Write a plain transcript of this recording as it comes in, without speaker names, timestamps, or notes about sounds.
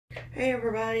Hey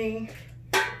everybody,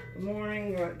 good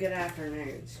morning or good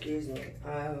afternoon, excuse me.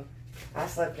 I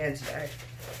slept in today.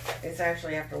 It's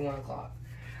actually after 1 o'clock.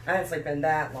 I didn't sleep in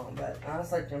that long, but I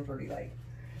slept in pretty late.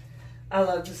 I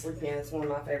love to sleep in, it's one of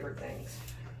my favorite things.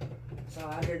 So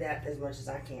I do that as much as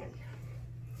I can.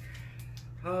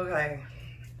 Okay,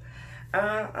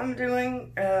 I'm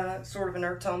doing sort of an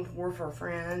earth tone pour for a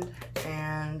friend,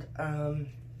 and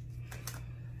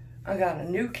I got a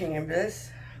new canvas.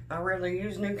 I rarely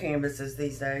use new canvases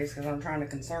these days because I'm trying to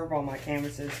conserve all my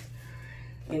canvases,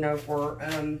 you know, for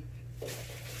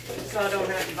so I don't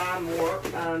have to buy more.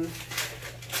 I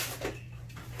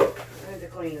need to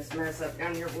clean this mess up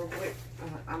down here real quick.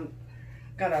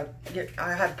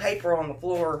 I had paper on the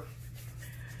floor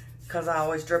because I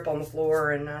always drip on the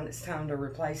floor, and now it's time to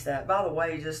replace that. By the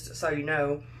way, just so you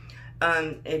know,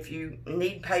 if you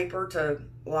need paper to,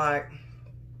 like,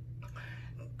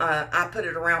 I put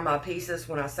it around my pieces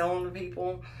when I sell them to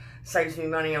people. Saves me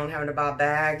money on having to buy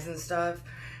bags and stuff.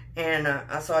 And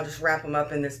so I just wrap them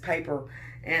up in this paper.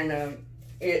 And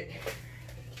it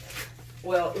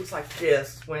looks like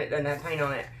this when it doesn't have paint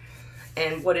on it.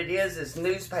 And what it is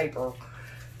newspaper.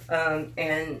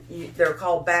 And they're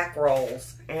called back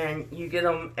rolls. And you get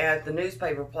them at the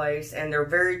newspaper place, and they're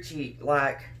very cheap.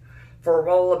 Like, for a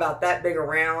roll about that big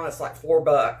around, it's like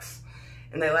 $4.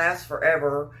 And they last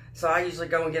forever. So I usually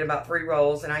go and get about 3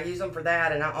 rolls, and I use them for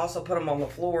that. And I also put them on the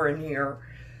floor in here,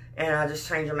 and I just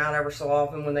change them out every so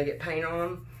often when they get paint on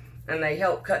them. And they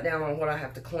help cut down on what I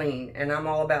have to clean. And I'm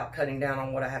all about cutting down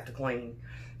on what I have to clean,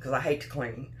 because I hate to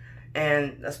clean.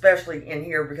 And especially in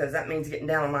here, because that means getting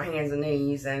down on my hands and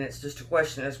knees, and it's just a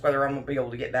question as whether I'm going to be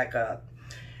able to get back up.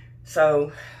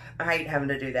 So I hate having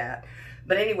to do that.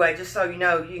 But anyway, just so you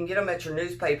know, you can get them at your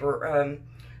newspaper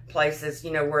places,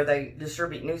 you know, where they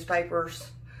distribute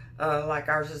newspapers. Like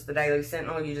ours is the Daily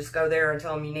Sentinel. You just go there and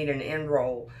tell them you need an end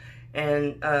roll,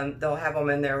 and they'll have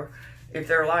them in there. If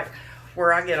they're like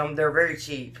where I get them, they're very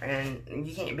cheap, and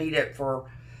you can't beat it for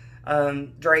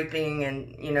draping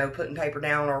and, you know, putting paper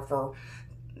down, or for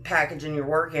packaging your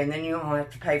work in. Then you don't have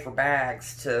to pay for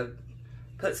bags to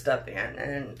put stuff in,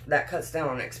 and that cuts down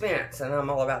on expense, and I'm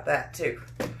all about that too.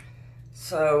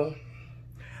 So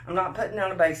I'm not putting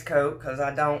down a base coat because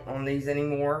I don't on these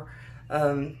anymore.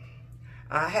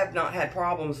 I have not had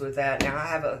problems with that. Now, I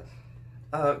have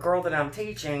a girl that I'm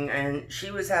teaching, and she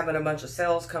was having a bunch of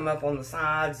cells come up on the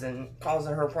sides and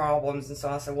causing her problems. And so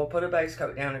I said, well, put a base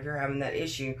coat down if you're having that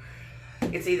issue.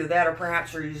 It's either that or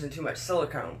perhaps you're using too much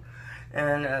silicone.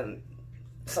 And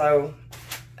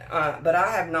but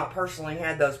I have not personally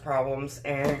had those problems.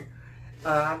 And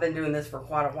I've been doing this for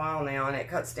quite a while now, and it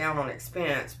cuts down on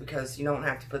expense because you don't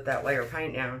have to put that layer of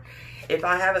paint down. If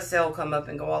I have a cell come up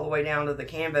and go all the way down to the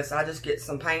canvas, I just get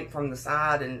some paint from the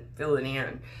side and fill it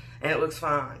in, and it looks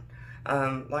fine.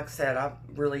 Like I said, I've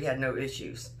really had no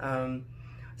issues.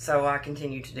 So I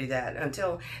continue to do that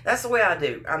until, that's the way I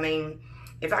do. I mean,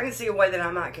 if I can see a way that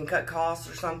I can cut costs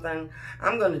or something,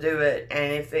 I'm going to do it.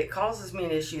 And if it causes me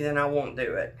an issue, then I won't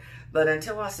do it. But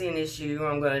until I see an issue,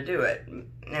 I'm going to do it.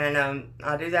 And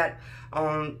I do that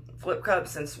on flip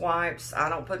cups and swipes. I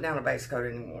don't put down a base coat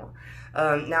anymore.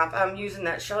 Now, if I'm using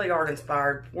that Shelly Art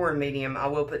inspired pouring medium, I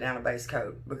will put down a base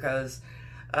coat, because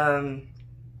on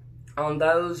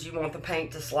those, you want the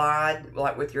paint to slide,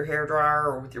 like with your hairdryer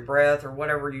or with your breath or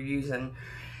whatever you're using.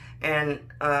 And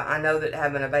I know that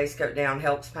having a base coat down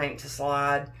helps paint to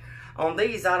slide. On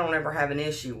these, I don't ever have an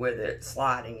issue with it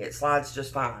sliding. It slides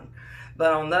just fine.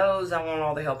 But on those, I want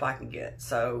all the help I can get.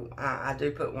 So I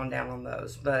do put one down on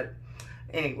those. But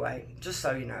anyway, just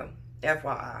so you know,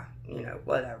 FYI, you know,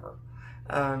 whatever.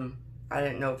 I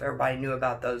didn't know if everybody knew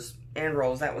about those end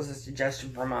rolls. That was a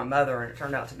suggestion from my mother, and it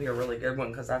turned out to be a really good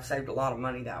one because I've saved a lot of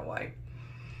money that way.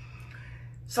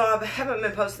 So I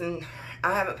haven't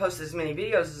posted as many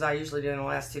videos as I usually do in the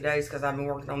last 2 days because I've been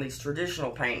working on these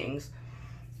traditional paintings.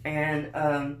 And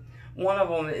one of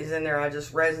them is in there, I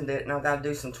just resined it, and I've got to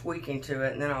do some tweaking to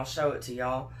it, and then I'll show it to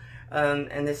y'all.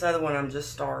 And this other one I'm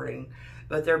just starting.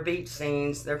 But they're beach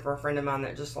scenes. They're for a friend of mine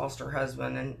that just lost her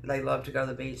husband, and they love to go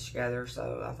to the beach together,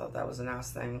 so I thought that was a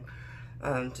nice thing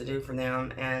to do for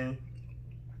them. And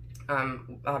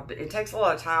it takes a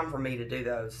lot of time for me to do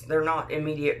those. They're not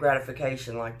immediate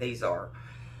gratification like these are.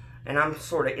 And I'm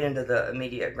sort of into the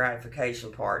immediate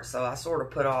gratification part, so I sort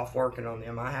of put off working on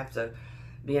them. I have to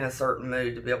be in a certain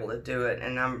mood to be able to do it.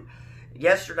 And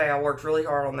yesterday I worked really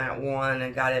hard on that one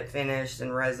and got it finished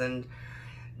and resined.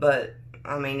 But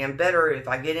I mean, I'm better if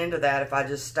I get into that, if I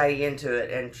just stay into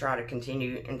it and try to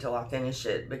continue until I finish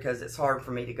it, because it's hard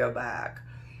for me to go back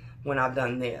when I've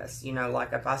done this. You know,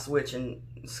 like if I switch and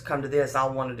come to this,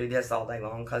 I'll want to do this all day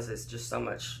long because it's just so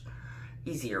much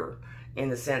easier in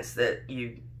the sense that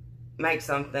you make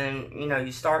something, you know,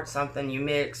 you start something, you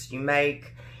mix, you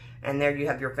make, and there you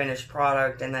have your finished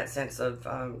product, and that sense of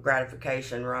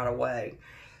gratification right away.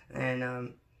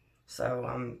 And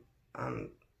so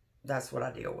that's what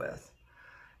I deal with.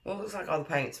 Well, it looks like all the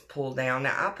paint's pulled down.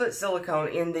 Now, I put silicone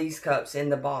in these cups in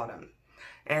the bottom,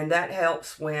 and that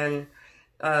helps when,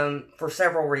 for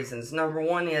several reasons. Number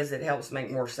one is it helps make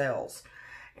more cells.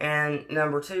 And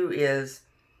number two is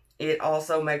it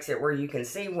also makes it where you can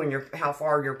see when how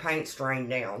far your paint's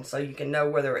drained down, so you can know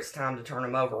whether it's time to turn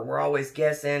them over. We're always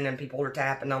guessing, and people are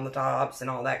tapping on the tops and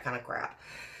all that kind of crap.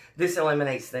 This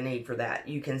eliminates the need for that.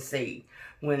 You can see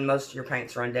when most of your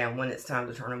paint's run down, when it's time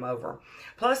to turn them over.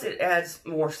 Plus, it adds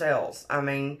more cells. I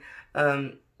mean,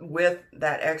 with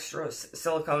that extra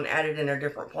silicone added in a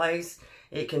different place,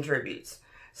 it contributes.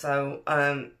 So,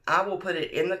 I will put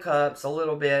it in the cups a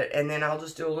little bit, and then I'll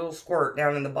just do a little squirt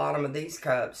down in the bottom of these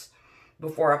cups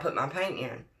before I put my paint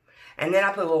in. And then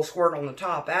I put a little squirt on the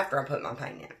top after I put my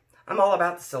paint in. I'm all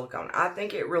about the silicone. I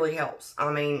think it really helps.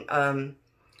 I mean, I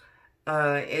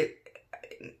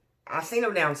see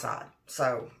no downside.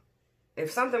 So,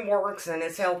 if something works and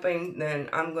it's helping, then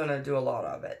I'm going to do a lot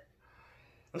of it.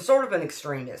 I'm sort of an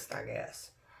extremist, I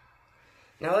guess.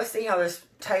 Now, let's see how this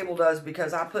table does,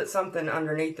 because I put something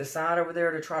underneath the side over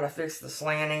there to try to fix the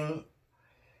slanting.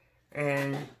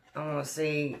 And I want to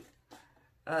see,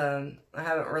 I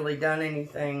haven't really done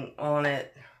anything on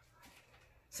it.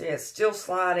 See, it's still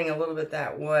sliding a little bit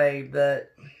that way,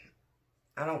 but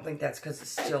I don't think that's because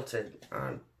it's tilted.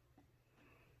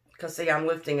 Because, see, I'm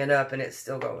lifting it up and it's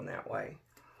still going that way.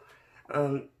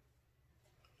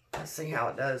 Let's see how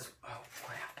it does. Oh,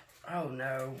 crap. Oh,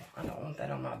 no. I don't want that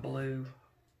on my blue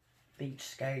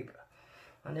beachscape.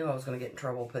 I knew I was going to get in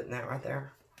trouble putting that right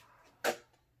there.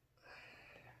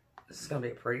 This is going to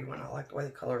be a pretty one. I like the way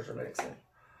the colors are mixing.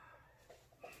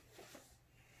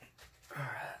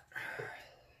 Alright.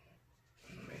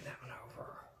 Move that one over.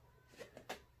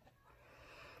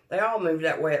 They all move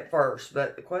that way at first,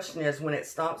 but the question is when it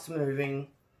stops moving,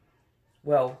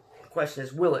 well, the question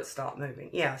is, will it stop moving?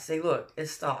 Yeah, see, look, it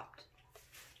stopped.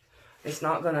 It's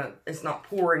not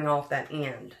pouring off that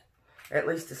end. At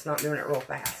least it's not doing it real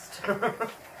fast.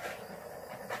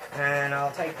 And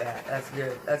I'll take that. That's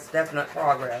good. That's definite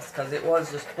progress, because it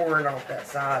was just pouring off that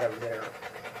side over there.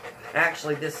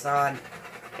 Actually, this side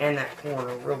and that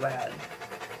corner real bad.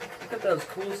 Look at those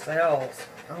cool cells.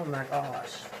 Oh my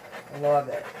gosh. I love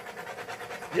it.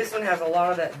 This one has a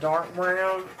lot of that dark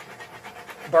brown,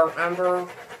 burnt umber.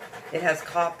 It has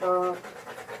copper.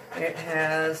 It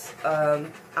has, I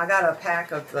got a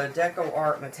pack of the Deco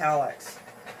Art Metallics.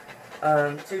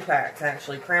 2 packs,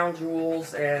 actually. Crown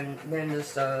Jewels, and then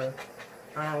just, I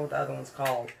don't know what the other one's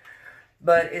called.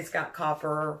 But it's got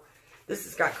copper. This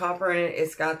has got copper in it.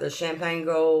 It's got the champagne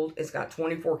gold. It's got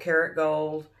 24 karat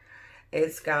gold.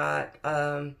 It's got,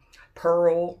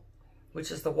 pearl,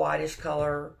 which is the whitish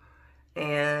color.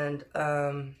 And,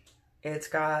 it's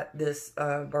got this,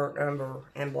 burnt umber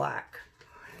and black.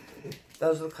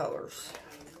 Those are the colors.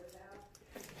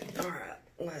 Alright,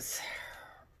 let's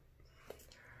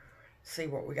see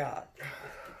what we got.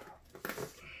 I'm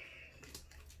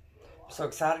so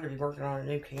excited to be working on a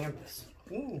new canvas.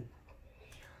 Ooh.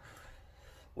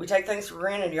 We take things for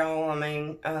granted, y'all. I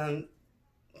mean,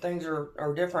 things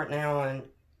are different now,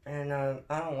 and I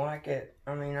don't like it.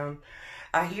 I mean,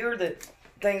 I hear that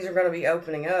things are going to be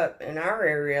opening up in our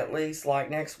area, at least, like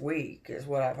next week, is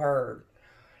what I've heard.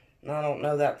 And I don't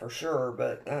know that for sure,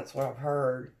 but that's what I've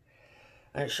heard.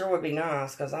 And it sure would be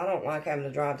nice, because I don't like having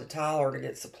to drive to Tyler to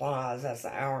get supplies. That's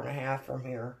an hour and a half from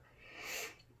here.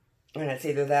 And it's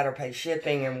either that or pay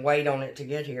shipping and wait on it to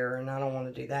get here, and I don't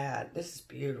want to do that. This is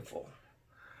beautiful.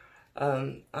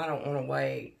 I don't want to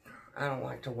wait. I don't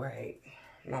like to wait.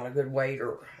 I'm not a good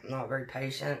waiter. I'm not very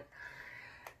patient.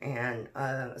 And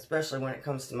especially when it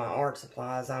comes to my art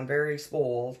supplies, I'm very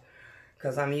spoiled.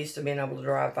 Because I'm used to being able to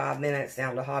drive 5 minutes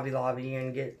down to Hobby Lobby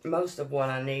and get most of what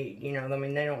I need. You know, I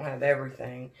mean, they don't have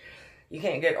everything. You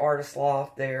can't get Artist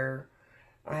Loft there.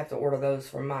 I have to order those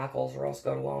from Michael's or else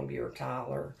go to Longview or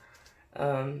Tyler.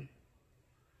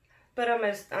 But I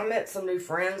met some new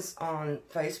friends on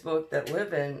Facebook that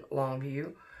live in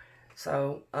Longview.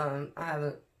 So, I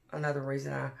have another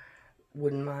reason I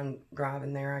wouldn't mind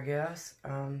driving there, I guess.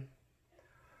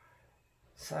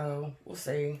 So, we'll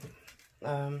see.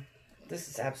 This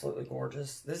is absolutely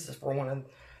gorgeous. This is for one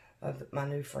of my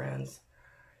new friends.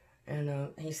 And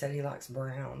he said he likes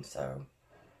brown, so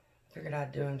I figured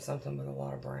I'd do him something with a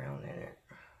lot of brown in it.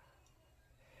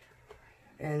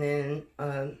 And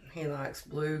then he likes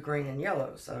blue, green, and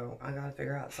yellow, so I gotta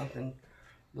figure out something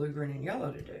blue, green, and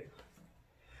yellow to do.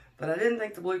 But I didn't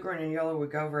think the blue, green, and yellow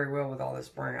would go very well with all this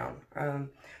brown.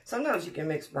 Sometimes you can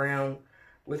mix brown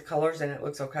with colors and it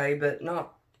looks okay, but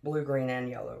not blue, green, and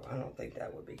yellow. I don't think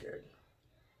that would be good.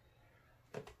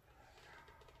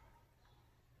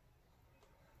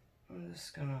 I'm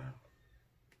just gonna,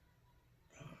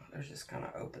 there's this kind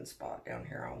of open spot down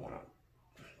here I want to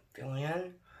fill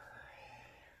in.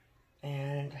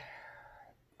 And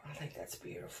I think that's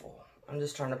beautiful. I'm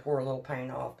just trying to pour a little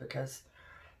paint off because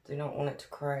I do not want it to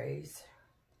craze.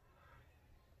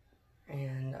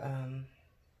 And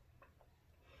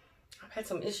I've had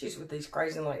some issues with these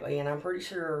crazing lately, and I'm pretty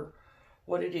sure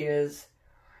what it is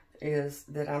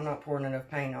that I'm not pouring enough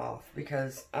paint off,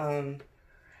 because I've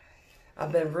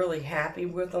been really happy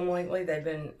with them lately. They've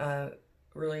been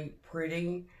really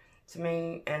pretty to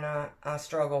me, and I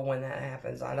struggle when that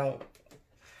happens. I don't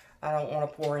want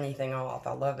to pour anything off.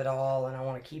 I love it all, and I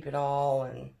want to keep it all,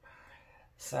 and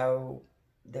so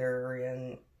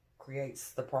therein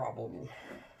creates the problem.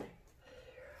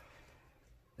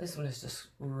 This one is just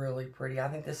really pretty. I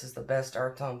think this is the best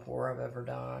earth tone pour I've ever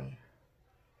done.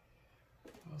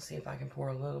 I'll see if I can pour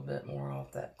a little bit more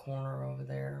off that corner over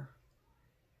there.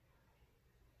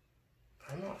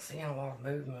 I'm not seeing a lot of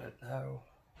movement though.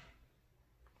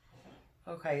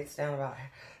 Okay, it's down about,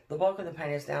 the bulk of the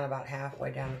paint is down about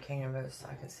halfway down the canvas.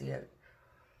 I can see it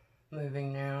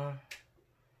moving now.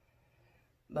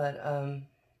 But,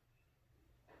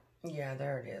 yeah,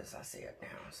 there it is. I see it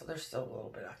now. So there's still a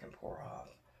little bit I can pour off.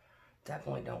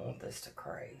 Definitely don't want this to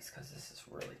craze because this is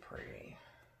really pretty.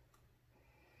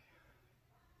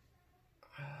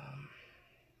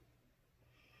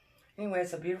 Anyway,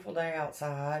 it's a beautiful day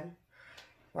outside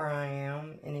where I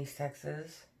am in East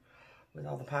Texas with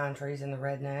all the pine trees and the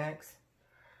rednecks.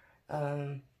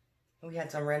 We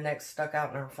had some rednecks stuck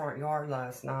out in our front yard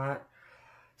last night.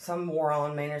 Some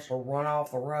moron managed to run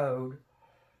off the road,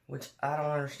 which I don't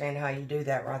understand how you do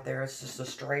that right there. It's just a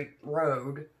straight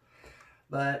road.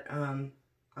 But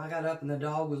I got up and the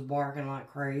dog was barking like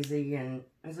crazy, and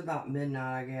it was about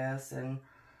midnight, I guess. And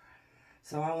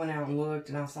so I went out and looked,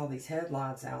 and I saw these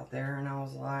headlights out there, and I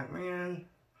was like, man,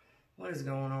 what is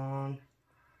going on?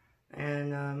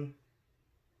 And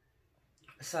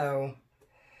so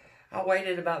I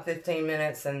waited about 15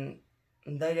 minutes, and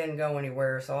they didn't go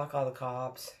anywhere, so I called the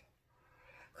cops.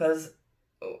 Because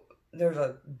there's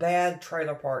a bad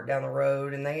trailer park down the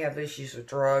road, and they have issues with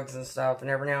drugs and stuff, and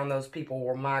every now and then those people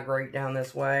will migrate down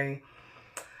this way.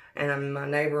 And my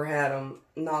neighbor had them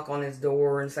knock on his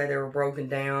door and say they were broken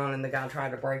down, and the guy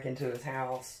tried to break into his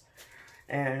house.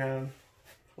 And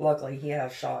luckily he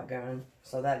had a shotgun,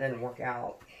 so that didn't work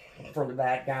out for the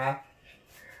bad guy.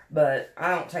 But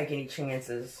I don't take any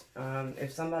chances.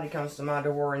 If somebody comes to my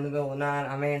door in the middle of the night,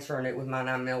 I'm answering it with my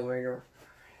 9mm.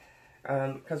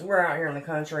 Because we're out here in the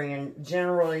country, and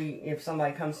generally, if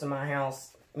somebody comes to my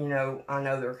house, you know, I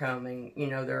know they're coming. You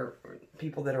know, they're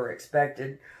people that are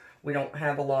expected. We don't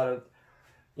have a lot of,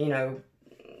 you know,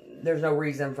 there's no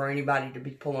reason for anybody to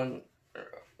be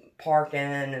parking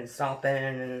and stopping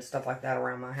and stuff like that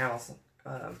around my house,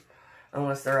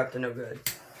 unless they're up to no good.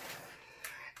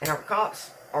 And our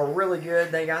cops are really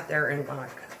good. They got there in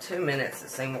like 2 minutes, it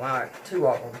seemed like, 2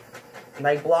 of them. And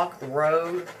they blocked the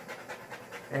road.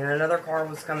 And another car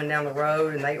was coming down the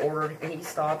road, and he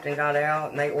stopped and got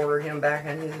out, and they ordered him back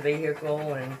in his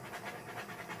vehicle. And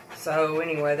so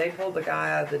anyway, they pulled the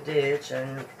guy out of the ditch,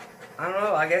 and I don't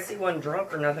know, I guess he wasn't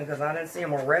drunk or nothing, because I didn't see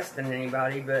him arresting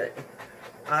anybody, but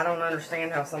I don't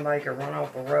understand how somebody could run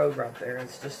off the road right there.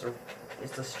 It's just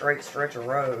it's a straight stretch of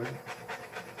road.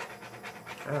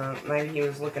 Maybe he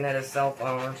was looking at his cell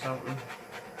phone or something.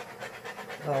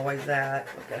 It's always that.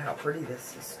 Look at how pretty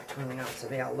this is turning out to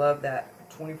be. I love that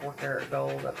 24 karat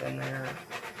gold up in there.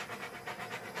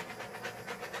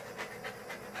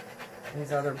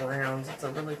 These other browns. It's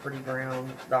a really pretty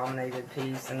brown dominated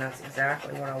piece, and that's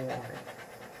exactly what I wanted.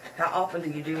 How often do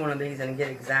you do one of these and get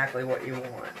exactly what you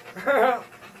want?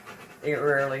 It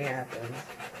rarely happens.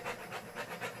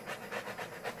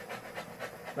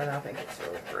 But I think it's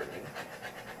really pretty.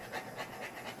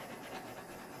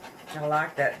 I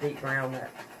like that deep brown,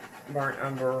 that burnt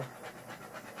umber.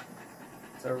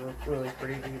 It's a really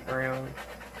pretty deep brown.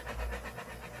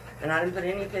 And I didn't put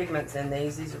any pigments in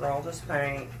these. These are all just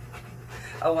paint.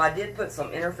 Oh, I did put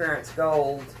some interference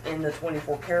gold in the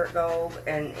 24 karat gold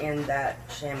and in that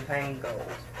champagne gold.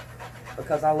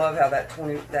 Because I love how that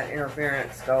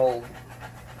interference gold,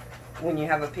 when you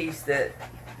have a piece that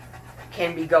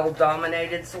can be gold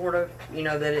dominated, sort of, you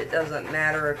know, that it doesn't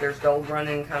matter if there's gold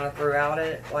running kind of throughout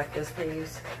it, like this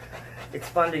piece. It's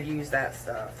fun to use that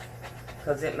stuff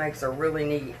because it makes a really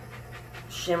neat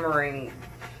shimmering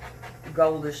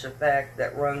goldish effect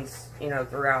that runs, you know,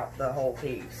 throughout the whole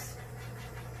piece.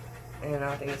 And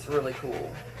I think it's really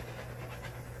cool.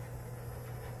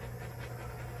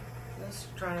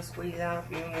 Just trying to squeeze out a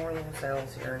few more little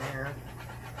cells here and there.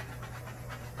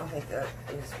 I think that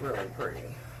is really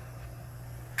pretty.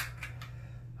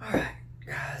 Alright,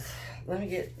 guys. Let me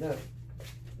get the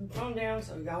phone down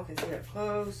so y'all can see it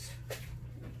close.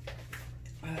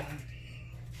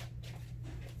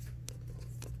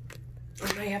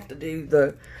 I may have to do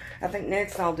the, I think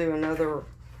next I'll do another,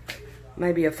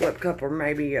 maybe a flip cup or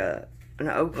maybe an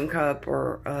open cup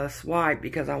or a swipe,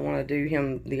 because I want to do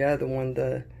him the other one,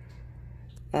 the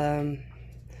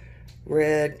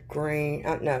red, green,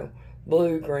 no,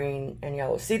 blue, green, and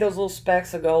yellow. See those little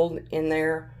specks of gold in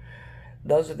there?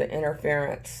 Those are the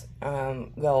interference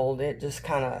gold. It just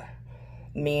kind of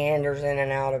meanders in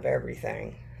and out of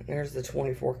everything. There's the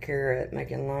 24 karat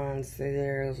making lines through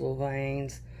there, those little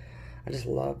veins. I just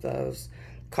love those.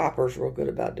 Copper's real good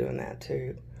about doing that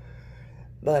too.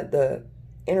 But the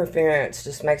interference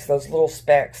just makes those little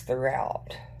specks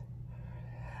throughout.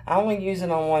 I only use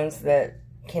it on ones that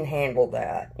can handle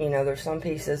that. You know, there's some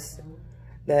pieces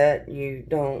that you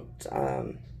don't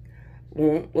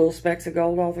want little specks of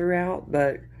gold all throughout,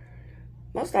 but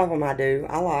most of them I do.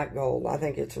 I like gold. I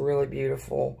think it's really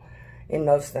beautiful in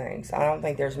most things. I don't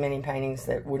think there's many paintings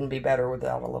that wouldn't be better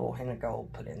without a little hint of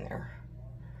gold put in there.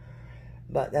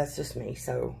 But that's just me,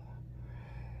 so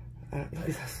look at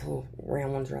those little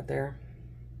round ones right there.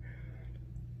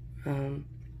 I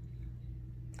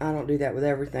don't do that with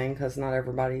everything because not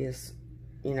everybody is,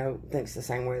 you know, thinks the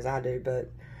same way as I do, but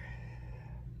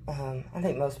I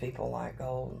think most people like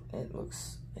gold.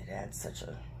 It adds such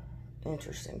a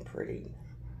interesting, pretty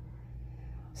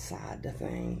side to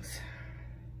things.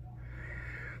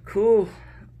 Cool.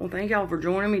 Well, thank y'all for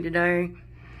joining me today.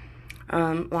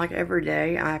 Like every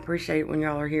day, I appreciate it when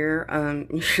y'all are here.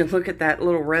 You should look at that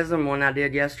little resin one I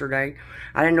did yesterday.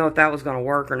 I didn't know if that was going to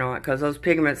work or not, because those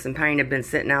pigments and paint had been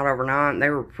sitting out overnight, and they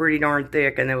were pretty darn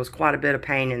thick, and there was quite a bit of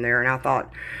paint in there, and I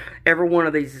thought every one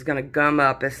of these is going to gum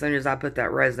up as soon as I put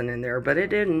that resin in there, but it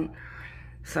didn't.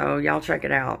 So y'all check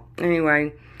it out.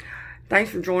 Anyway,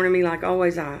 thanks for joining me. Like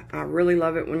always, I really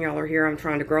love it when y'all are here. I'm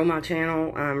trying to grow my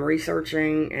channel. I'm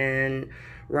researching and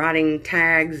writing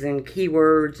tags and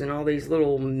keywords and all these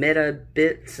little meta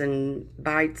bits and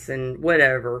bytes and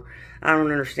whatever. I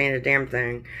don't understand a damn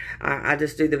thing. I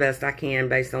just do the best I can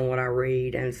based on what I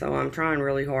read, and so I'm trying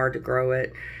really hard to grow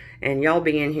it. And y'all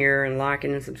being here and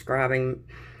liking and subscribing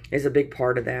is a big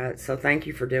part of that. So thank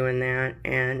you for doing that,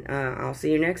 and I'll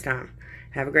see you next time.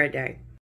 Have a great day.